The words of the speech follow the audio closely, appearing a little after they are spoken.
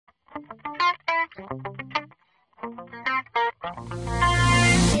A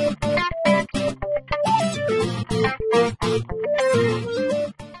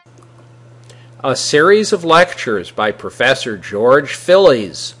series of lectures by Professor George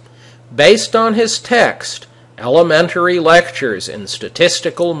Phillies, based on his text, Elementary Lectures in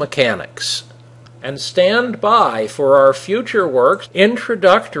Statistical Mechanics. And stand by for our future works,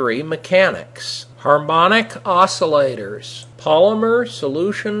 Introductory Mechanics, Harmonic Oscillators, Polymer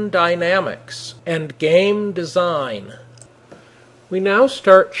Solution Dynamics, and Game Design. We now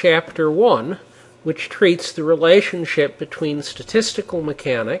start Chapter 1, which treats the relationship between statistical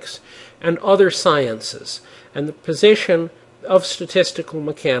mechanics and other sciences, and the position of statistical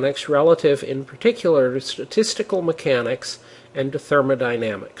mechanics relative in particular to statistical mechanics and to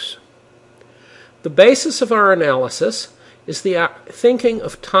thermodynamics. The basis of our analysis is the thinking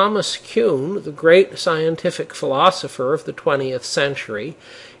of Thomas Kuhn, the great scientific philosopher of the 20th century,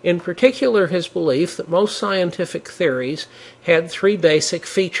 in particular his belief that most scientific theories had three basic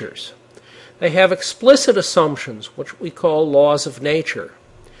features. They have explicit assumptions, which we call laws of nature.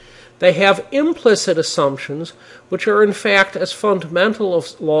 They have implicit assumptions, which are in fact as fundamental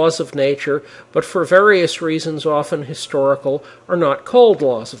as laws of nature, but for various reasons, often historical, are not called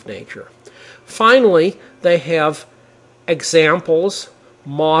laws of nature. Finally, they have examples,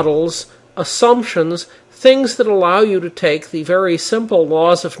 models, assumptions, things that allow you to take the very simple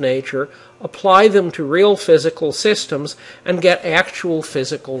laws of nature, apply them to real physical systems, and get actual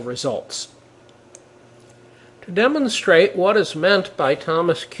physical results. To demonstrate what is meant by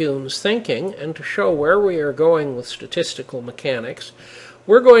Thomas Kuhn's thinking and to show where we are going with statistical mechanics,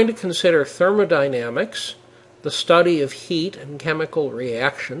 we're going to consider thermodynamics, the study of heat and chemical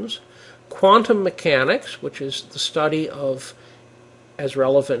reactions, quantum mechanics, which is the study of, as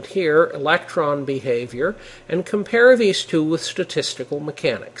relevant here, electron behavior, and compare these two with statistical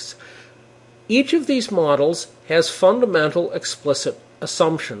mechanics. Each of these models has fundamental explicit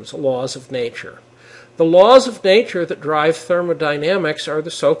assumptions, laws of nature. The laws of nature that drive thermodynamics are the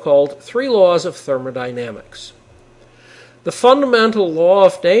so-called three laws of thermodynamics. The fundamental law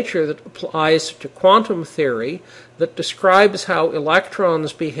of nature that applies to quantum theory, that describes how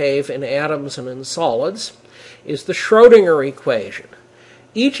electrons behave in atoms and in solids, is the Schroedinger equation.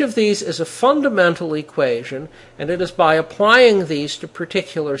 Each of these is a fundamental equation, and it is by applying these to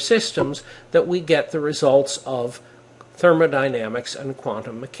particular systems that we get the results of thermodynamics and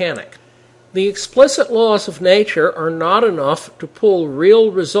quantum mechanics. The explicit laws of nature are not enough to pull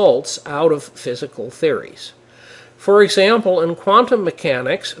real results out of physical theories. For example, in quantum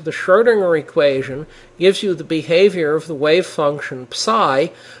mechanics, the Schroedinger equation gives you the behavior of the wave function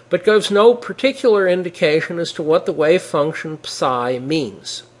psi, but gives no particular indication as to what the wave function psi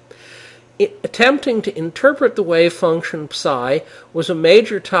means. Attempting to interpret the wave function psi was a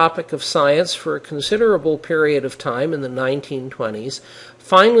major topic of science for a considerable period of time in the 1920s,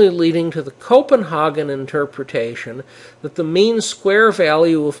 finally leading to the Copenhagen interpretation that the mean square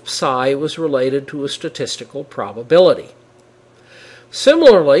value of psi was related to a statistical probability.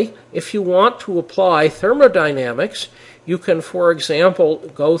 Similarly, if you want to apply thermodynamics, you can, for example,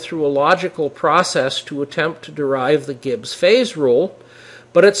 go through a logical process to attempt to derive the Gibbs phase rule,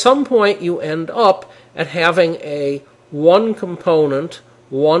 but at some point you end up at having a one-component,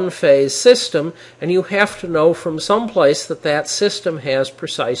 one-phase system, and you have to know from someplace that that system has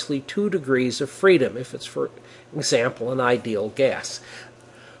precisely 2 degrees of freedom, if it's, for example, an ideal gas.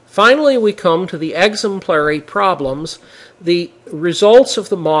 Finally, we come to the exemplary problems, the results of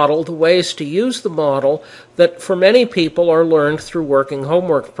the model, the ways to use the model that for many people are learned through working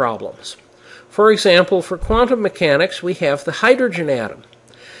homework problems. For example, for quantum mechanics, we have the hydrogen atom.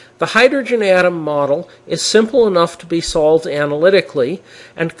 The hydrogen atom model is simple enough to be solved analytically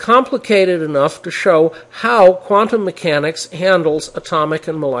and complicated enough to show how quantum mechanics handles atomic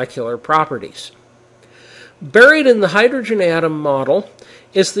and molecular properties. Buried in the hydrogen atom model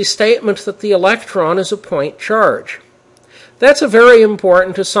is the statement that the electron is a point charge. That's a very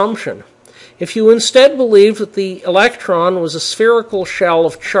important assumption. If you instead believed that the electron was a spherical shell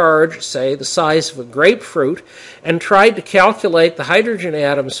of charge, say the size of a grapefruit, and tried to calculate the hydrogen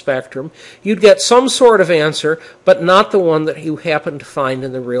atom spectrum, you'd get some sort of answer, but not the one that you happen to find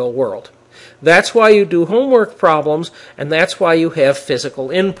in the real world. That's why you do homework problems, and that's why you have physical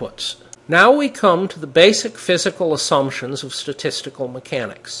inputs. Now we come to the basic physical assumptions of statistical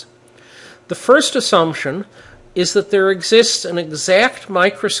mechanics. The first assumption is that there exists an exact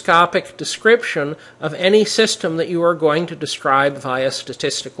microscopic description of any system that you are going to describe via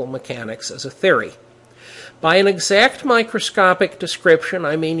statistical mechanics as a theory. By an exact microscopic description,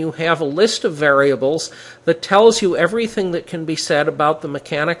 I mean you have a list of variables that tells you everything that can be said about the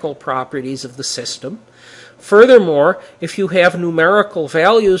mechanical properties of the system. Furthermore, if you have numerical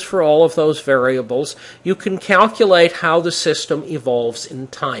values for all of those variables, you can calculate how the system evolves in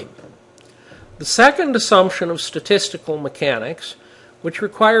time. The second assumption of statistical mechanics, which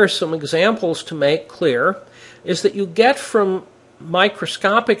requires some examples to make clear, is that you get from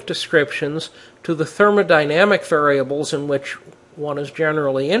microscopic descriptions to the thermodynamic variables in which one is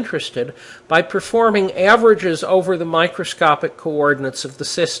generally interested by performing averages over the microscopic coordinates of the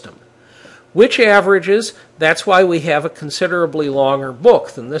system. Which averages? That's why we have a considerably longer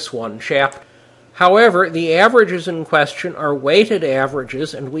book than this one chapter. However, the averages in question are weighted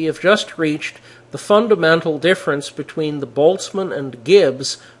averages, and we have just reached the fundamental difference between the Boltzmann and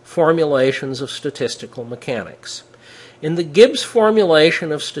Gibbs formulations of statistical mechanics. In the Gibbs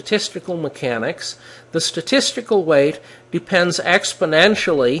formulation of statistical mechanics, the statistical weight depends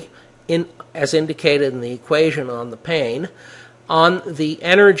exponentially, as indicated in the equation on the pane, on the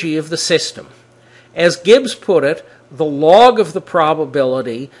energy of the system. As Gibbs put it, the log of the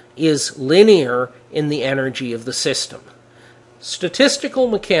probability is linear in the energy of the system. Statistical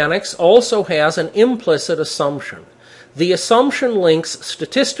mechanics also has an implicit assumption. The assumption links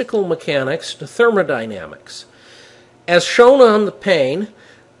statistical mechanics to thermodynamics. As shown on the pane,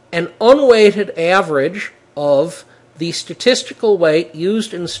 an unweighted average of the statistical weight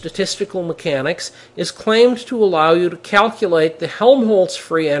used in statistical mechanics is claimed to allow you to calculate the Helmholtz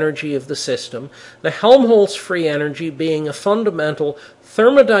free energy of the system, the Helmholtz free energy being a fundamental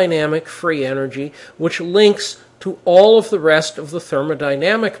thermodynamic free energy which links to all of the rest of the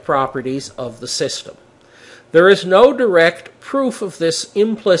thermodynamic properties of the system. There is no direct proof of this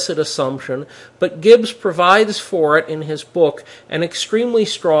implicit assumption, but Gibbs provides for it in his book an extremely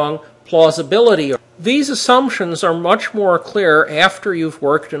strong plausibility. These assumptions are much more clear after you've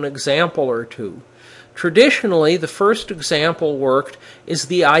worked an example or two. Traditionally, the first example worked is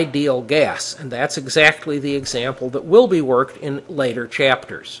the ideal gas, and that's exactly the example that will be worked in later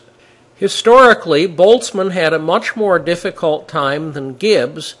chapters. Historically, Boltzmann had a much more difficult time than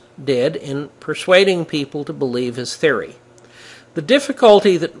Gibbs did in persuading people to believe his theory. The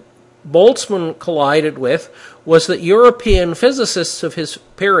difficulty that Boltzmann collided with was that European physicists of his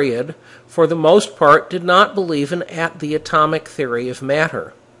period, for the most part, did not believe in the atomic theory of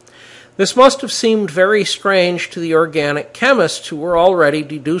matter. This must have seemed very strange to the organic chemists who were already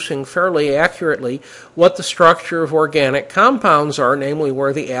deducing fairly accurately what the structure of organic compounds are, namely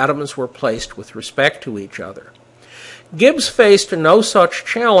where the atoms were placed with respect to each other. Gibbs faced no such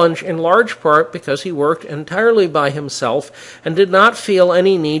challenge in large part because he worked entirely by himself and did not feel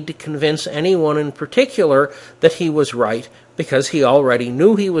any need to convince anyone in particular that he was right, because he already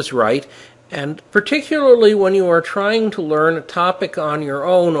knew he was right, and particularly when you are trying to learn a topic on your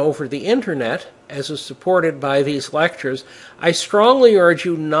own over the internet, as is supported by these lectures, I strongly urge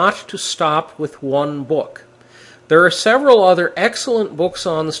you not to stop with one book. There are several other excellent books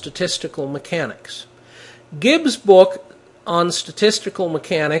on statistical mechanics. Gibbs' book on statistical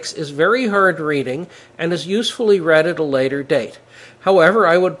mechanics is very hard reading and is usefully read at a later date. However,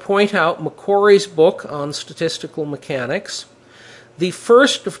 I would point out McCory's book on statistical mechanics. The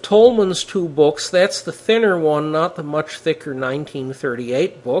first of Tolman's two books, that's the thinner one, not the much thicker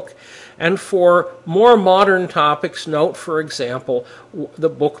 1938 book. And for more modern topics, note, for example, the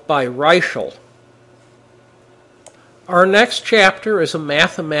book by Reichel. Our next chapter is a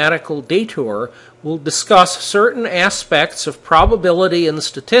mathematical detour. We'll discuss certain aspects of probability and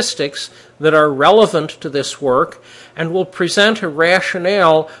statistics that are relevant to this work, and we'll present a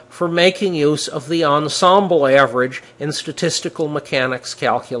rationale for making use of the ensemble average in statistical mechanics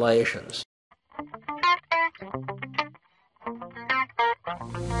calculations.